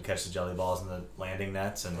balls, we'd catch the jelly balls in the landing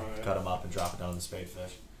nets and cut them up and drop it down to the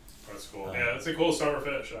spadefish. That's cool. Yeah, it's a cool summer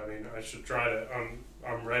fish. I mean, I should try to.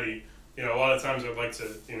 I'm ready. A lot of times I'd like to,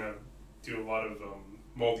 do a lot of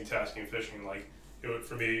multitasking fishing. Like,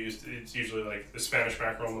 for me, it's usually like the Spanish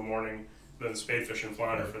mackerel in the morning, then the spadefish and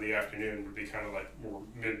flounder for the afternoon would be kind of like more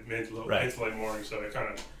mid to late morning. So I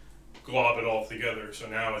kind of glob it all together. So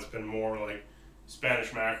now it's been more like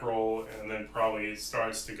Spanish mackerel, and then probably it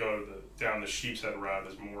starts to go down the sheepshead route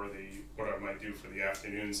as more what I might do for the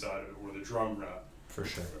afternoon side of it, or the drum route. For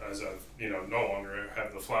sure. As I've no longer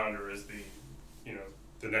have the flounder as the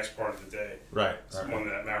the next part of the day. Right. When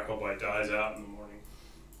that mackerel bite dies out in the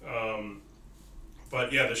morning.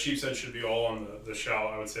 But yeah, the sheepshead should be all on the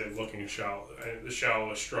shallow. I would say looking shallow. The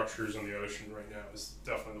shallowest structures on the ocean right now is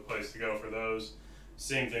definitely the place to go for those.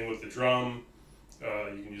 Same thing with the drum.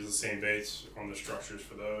 You can use the same baits on the structures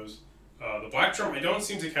for those. The black drum, I don't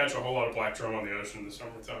seem to catch a whole lot of black drum on the ocean in the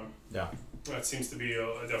summertime. Yeah. That seems to be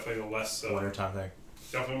definitely a less... wintertime thing.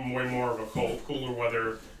 Definitely way more of a cooler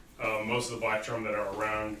weather. Most of the black drum that are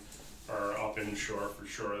around are up inshore for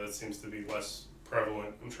sure. That seems to be less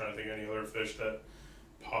prevalent. I'm trying to think of any other fish that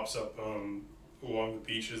pops up along the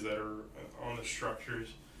beaches that are on the structures.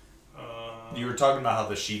 You were talking about how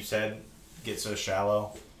the sheepshead gets so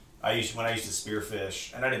shallow. When I used to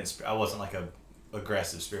spearfish, and I wasn't like a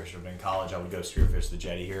aggressive spearfisher, but in college I would go spearfish the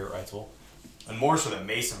jetty here at Wrightsville, and more so the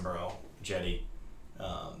Masonboro jetty.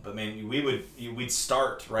 But man, we'd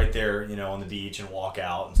start right there, on the beach and walk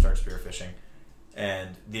out and start spearfishing,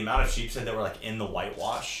 and the amount of sheepshead that were like in the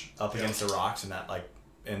whitewash up against the rocks and that like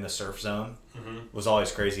in the surf zone was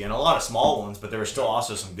always crazy, and a lot of small ones, but there were still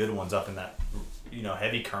also some good ones up in that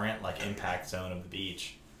heavy current like impact zone of the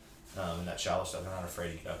beach, and that shallow stuff. They're not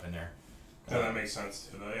afraid to get up in there. Yeah, that makes sense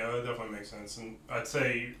too. Yeah, that definitely makes sense, and I'd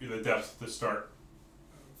say the depth to start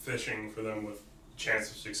fishing for them with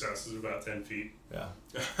chance of success is about 10 feet. Yeah.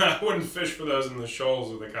 I wouldn't fish for those in the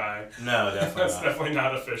shoals with a guy. No, definitely That's not. definitely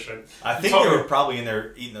not a fish. I think they were probably in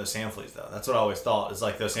there eating those sand fleas though. That's what I always thought. Is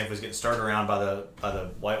like those sand fleas getting stirred around by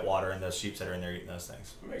the white water, and those sheep that are in there eating those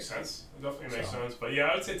things. It makes sense. It definitely makes sense. But yeah,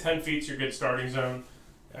 I would say 10 feet's your good starting zone,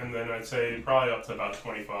 and then I'd say probably up to about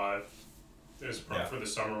 25 is for the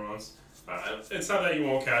summer months. It's not that you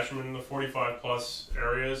won't catch them in the 45 plus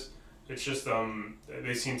areas. It's just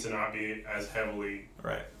they seem to not be as heavily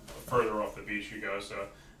further off the beach you go. So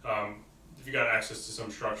if you got access to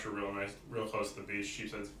some structure real close to the beach,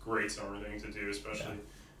 sheepshead's a great summer thing to do, especially.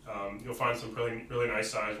 You'll find some really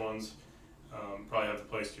nice sized ones. Probably have the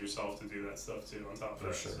place to yourself to do that stuff too on top of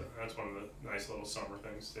that. Sure. So that's one of the nice little summer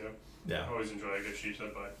things too. Yeah. I always enjoy a good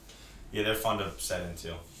sheepshead bite. Yeah, they're fun to set into.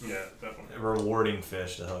 Yeah, definitely. Rewarding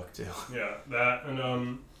fish to hook too. Yeah, that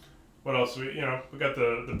and what else? We got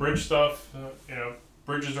the bridge stuff.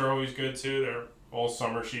 Bridges are always good too. They're all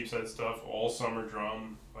summer sheepshead stuff, all summer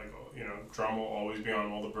drum. Like drum will always be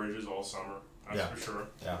on all the bridges all summer. That's for sure.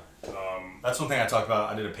 Yeah. That's one thing I talked about.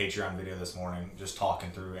 I did a Patreon video this morning, just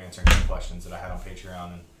talking through answering some questions that I had on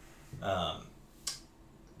Patreon, and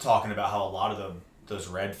talking about how a lot of those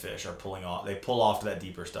redfish are pulling off. They pull off to that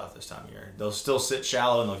deeper stuff this time of year. They'll still sit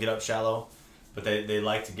shallow and they'll get up shallow, but they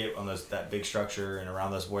like to get on that big structure and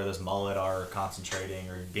around where those mullet are concentrating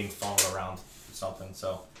or being funneled around something.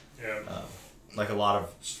 So Yeah. like a lot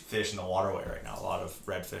of fish in the waterway right now, a lot of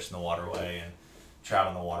redfish in the waterway and trout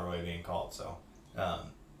in the waterway being caught. So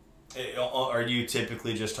are you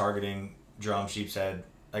typically just targeting drum, sheepshead,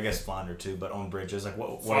 I guess flounder too, but on bridges? Like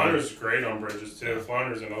what Flounder's great on bridges too.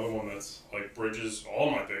 Flounder's another one that's like bridges. All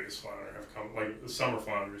my biggest flounder have come, like the summer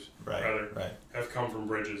flounders, have come from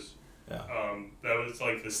bridges. Yeah. That was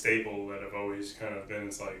like the staple that I've always kind of been.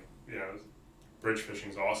 It's like, bridge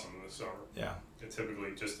fishing's awesome in the summer. Yeah. It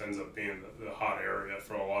typically just ends up being the hot area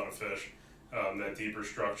for a lot of fish. That deeper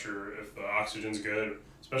structure, if the oxygen's good,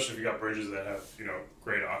 especially if you got bridges that have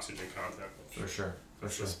great oxygen content. For sure.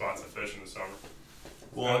 That's the spots to fish in the summer.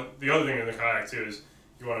 Well, the other thing in the kayak too is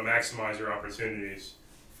you want to maximize your opportunities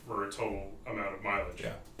for a total amount of mileage.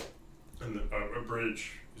 Yeah. And a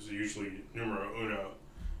bridge is usually numero uno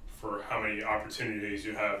for how many opportunities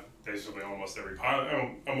you have. Basically, almost every pilot.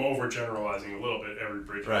 I'm overgeneralizing a little bit. Every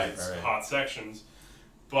bridge has its hot sections,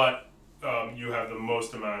 but you have the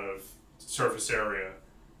most amount of surface area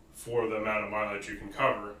for the amount of mileage you can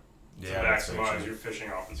cover to maximize your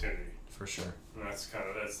fishing opportunity. For sure. And that's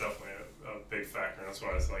definitely a big factor. And that's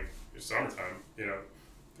why it's like it's summertime. There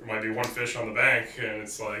might be one fish on the bank, and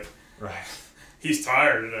it's like, he's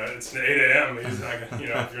tired. It's 8 a.m. He's not gonna,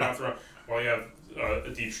 if you're not throwing. While you have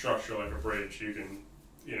a deep structure like a bridge, you can,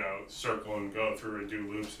 circle and go through and do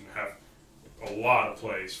loops and have a lot of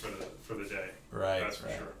plays for the day. Right. That's for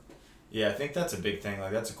sure. Yeah, I think that's a big thing.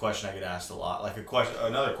 Like that's a question I get asked a lot. Like a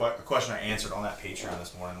question I answered on that Patreon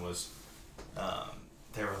this morning was,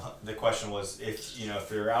 the question was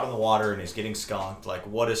if you're out in the water and he's getting skunked, like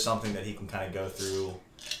what is something that he can kind of go through,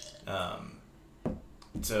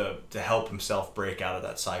 to help himself break out of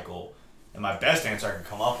that cycle. And my best answer I could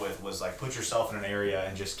come up with was like put yourself in an area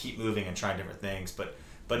and just keep moving and trying different things, but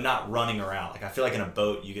not running around. Like I feel like in a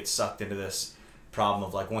boat you get sucked into this problem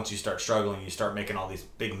of like once you start struggling, you start making all these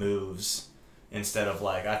big moves instead of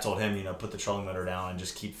like I told him, put the trolling motor down and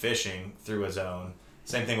just keep fishing through a zone.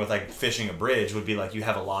 Same thing with like fishing a bridge would be like you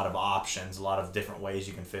have a lot of options, a lot of different ways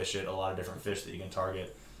you can fish it, a lot of different fish that you can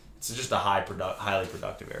target. It's just a highly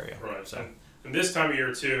productive area. Right. So. And this time of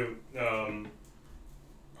year too,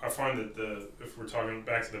 I find that if we're talking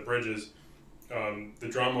back to the bridges, the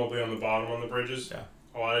drum will be on the bottom on the bridges. Yeah.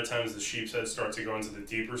 A lot of times the sheep's head start to go into the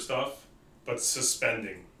deeper stuff, but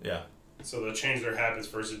suspending. Yeah. So they'll change their habits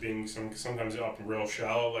versus being sometimes up real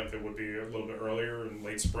shallow, like they would be a little bit earlier in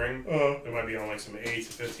late spring. They might be on like some 8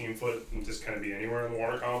 to 15 foot and just kind of be anywhere in the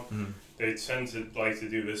water column. Mm-hmm. They tend to like to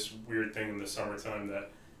do this weird thing in the summertime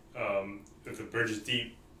that if the bridge is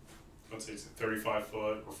deep, let's say it's a 35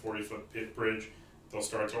 foot or 40 foot pit bridge, they'll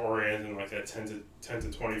start to orient in like that 10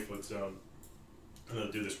 to 20 foot zone. And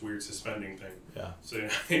they'll do this weird suspending thing. Yeah. So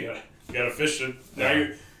you gotta fish it. Now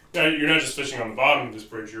you're not just fishing on the bottom of this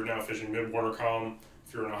bridge, you're now fishing mid-water column.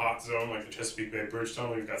 If you're in a hot zone like the Chesapeake Bay Bridge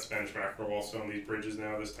Tunnel, you've got Spanish mackerel also on these bridges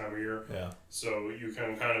now this time of year. Yeah. So you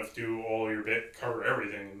can kind of do all your cover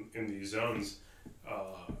everything in these zones.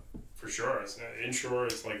 For sure. Inshore,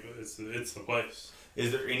 it's like, it's the place.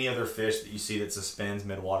 Is there any other fish that you see that suspends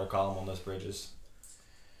mid-water column on those bridges?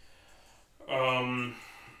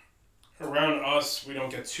 Around us, we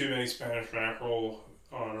don't get too many Spanish mackerel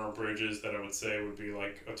on our bridges that I would say would be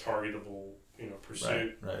like a targetable,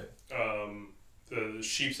 pursuit. Right. The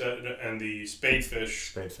sheep's head and the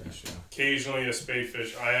spadefish. Spadefish, yeah. Occasionally a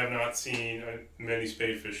spadefish. I have not seen many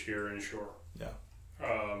spadefish here inshore. Yeah.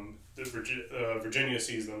 Virginia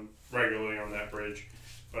sees them regularly on that bridge,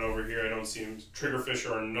 but over here I don't see them. Triggerfish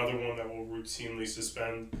are another one that will routinely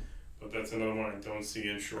suspend, but that's another one I don't see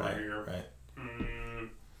inshore here. Right.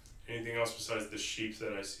 Anything else besides the sheep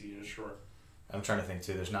that I see inshore? I'm trying to think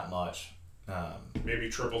too. There's not much. Maybe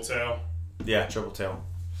triple tail. Yeah, triple tail.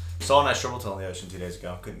 Saw a nice triple tail in the ocean 2 days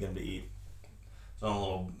ago. Couldn't get him to eat. Was on a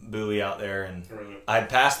little buoy out there, and I had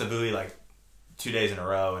passed the buoy like 2 days in a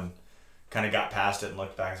row, and kind of got past it and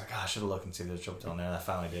looked back. I was like, I should have looked and see if there's a triple tail in there. And I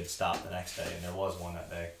finally did stop the next day, and there was one that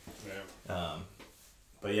day. Yeah.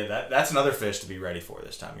 But yeah, that's another fish to be ready for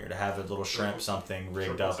this time of year. To have a little shrimp something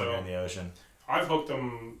rigged up in the ocean. I've hooked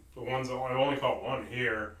them. The ones I've only caught one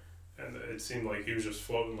here, and it seemed like he was just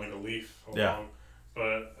floating like a leaf along. Yeah.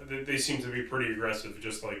 But they seem to be pretty aggressive,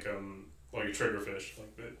 just like a triggerfish.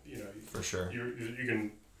 For sure. You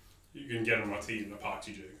can get them to eat an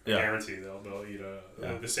epoxy jig. I guarantee they'll eat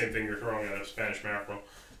the same thing you're throwing at a Spanish mackerel.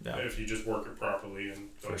 Yeah. If you just work it properly and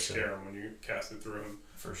don't scare them when you cast it through them.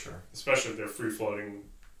 For sure. Especially if they're free floating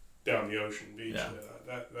down the ocean beach. Yeah.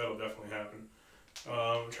 That'll definitely happen.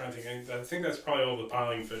 I'm trying to think. I think that's probably all the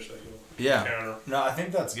piling fish that you'll Yeah. encounter. No, I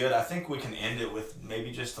think that's good. I think we can end it with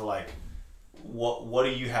maybe just to like, what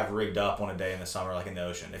do you have rigged up on a day in the summer, like in the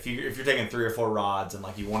ocean? If you're taking 3 or 4 rods and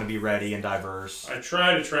like you want to be ready and diverse. I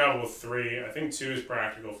try to travel with 3. I think 2 is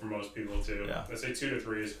practical for most people too. Yeah. I say 2 to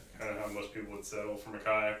 3 is kind of how most people would settle from a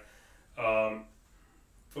kayak.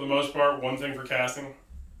 For the most part, one thing for casting.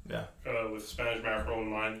 Yeah. With Spanish mackerel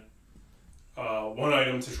in mind. One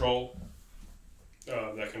item to troll.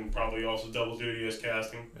 That can probably also double duty as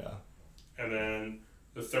casting. Yeah. And then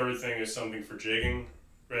the third thing is something for jigging.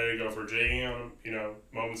 Ready to go for jigging on them,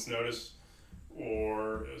 moment's notice,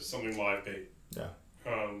 or something live bait. Yeah.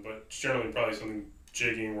 But generally probably something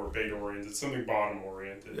jigging or bait oriented, something bottom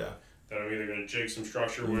oriented. Yeah. That I'm either going to jig some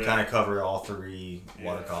structure You with. kind of cover all 3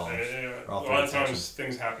 water columns. A lot of times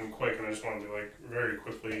things happen quick, and I just want to like very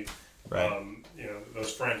quickly. Right.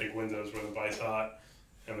 Those frantic windows where the bite's hot,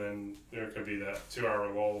 and then there could be that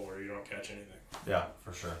 2-hour lull where you don't catch anything. Yeah,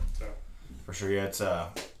 for sure. So. For sure, yeah.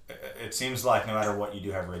 It seems like no matter what you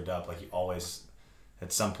do have rigged up, like you always,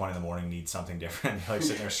 at some point in the morning, need something different. You're like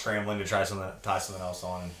sitting there scrambling to tie something else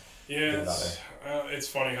on. And yeah, it's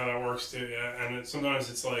funny how that works too. Yeah, and sometimes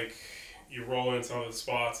it's like you roll in some of the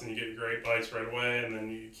spots and you get great bites right away, and then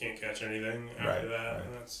you can't catch anything after that. Right.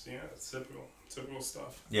 And that's typical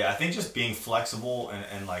stuff. Yeah, I think just being flexible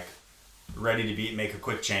and like ready to make a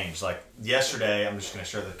quick change. Like yesterday, I'm just gonna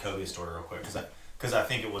share the cobia story real quick because I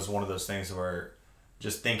think it was one of those things where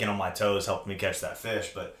just thinking on my toes helped me catch that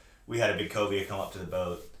fish. But we had a big cobia come up to the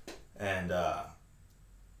boat, and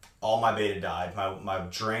all my bait had died. My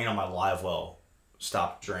drain on my live well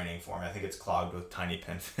stopped draining for me. I think it's clogged with tiny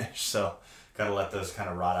pinfish, so gotta let those kind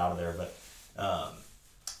of rot out of there. But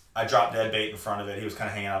I dropped dead bait in front of it. He was kind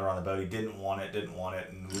of hanging out around the boat. He didn't want it,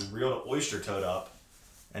 and we reeled an oyster toad up,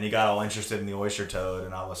 and he got all interested in the oyster toad,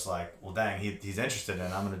 and I was like, well, dang, he's interested in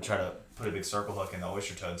it. I'm going to try to put a big circle hook in the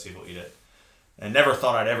oyster toad and see if he'll eat it. And never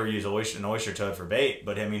thought I'd ever use an oyster toad for bait,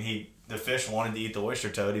 but I mean, the fish wanted to eat the oyster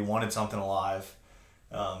toad. He wanted something alive.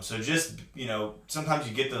 So just, sometimes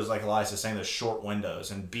you get those, like Elias is saying, those short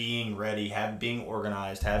windows, and being ready, being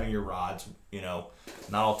organized, having your rods,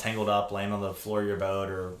 not all tangled up, laying on the floor of your boat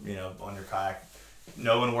or, on your kayak,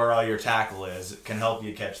 knowing where all your tackle is, it can help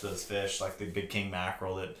you catch those fish, like the big king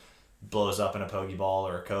mackerel that blows up in a pokeball,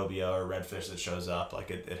 or a cobia or a redfish that shows up. Like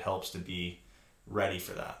it helps to be ready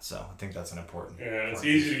for that. So I think that's an important. Yeah, it's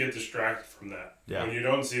easy to get distracted from that. Yeah. When you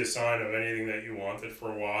don't see a sign of anything that you wanted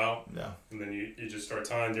for a while. Yeah. And then you just start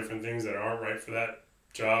tying different things that aren't right for that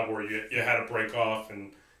job, or you had to break off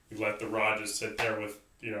and you let the rod just sit there with,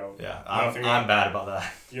 Yeah, nothing. I'm bad about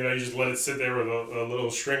that. You just let it sit there with a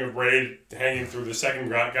little string of braid hanging through the second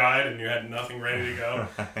guide, and you had nothing ready to go.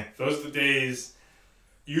 Right. Those are the days.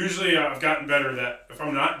 Usually I've gotten better that if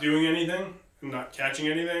I'm not doing anything, I'm not catching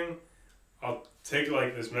anything, I'll take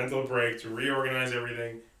like this mental break to reorganize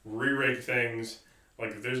everything, re-rig things.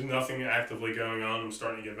 Like if there's nothing actively going on, I'm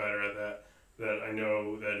starting to get better at that. That I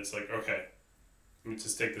know that it's like, okay, let me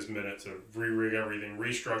just take this minute to re-rig everything,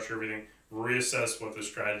 restructure everything, reassess what the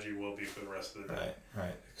strategy will be for the rest of the day.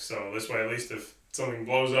 Right. So this way, at least if something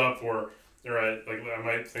blows up, or I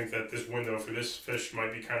might think that this window for this fish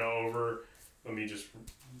might be kind of over, let me just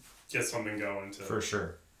get something going. For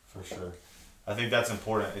sure. I think that's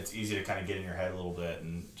important. It's easy to kind of get in your head a little bit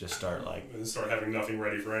and just start having nothing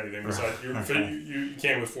ready for anything. Besides, you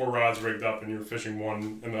came with 4 rods rigged up, and you were fishing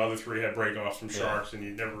one, and the other 3 had break-offs from sharks, and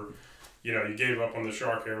you never, you gave up on the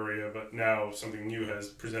shark area, but now something new has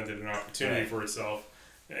presented an opportunity for itself,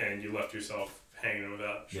 and you left yourself hanging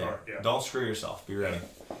without shark. Yeah. Don't screw yourself. Be ready.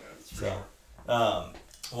 Sure.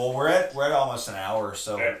 Well, we're at almost an hour.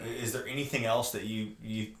 So, is there anything else that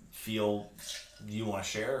you feel you want to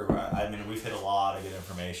share? I mean, we've hit a lot of good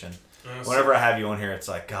information. Whenever I have you on here, it's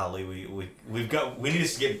like, golly, we need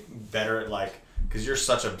to get better at because you're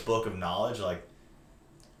such a book of knowledge, like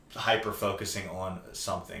hyper focusing on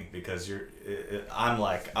something, because I'm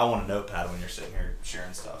like, I want a notepad when you're sitting here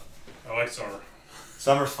sharing stuff. I like summer.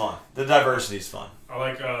 Summer's fun. The diversity's fun. I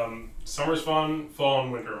like summer's fun. Fall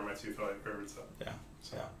and winter are my 2 favorite stuff. Yeah.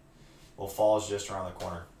 Yeah. Well, fall's just around the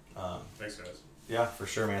corner. Thanks, guys. Yeah, for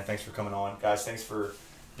sure, man. Thanks for coming on. Guys, thanks for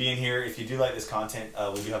being here. If you do like this content,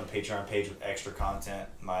 we do have a Patreon page with extra content.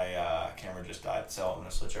 My camera just died, so I'm going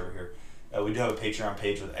to switch over here. We do have a Patreon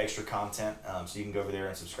page with extra content, so you can go over there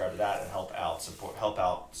and subscribe to that and help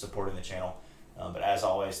out supporting the channel. But as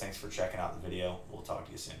always, thanks for checking out the video. We'll talk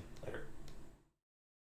to you soon.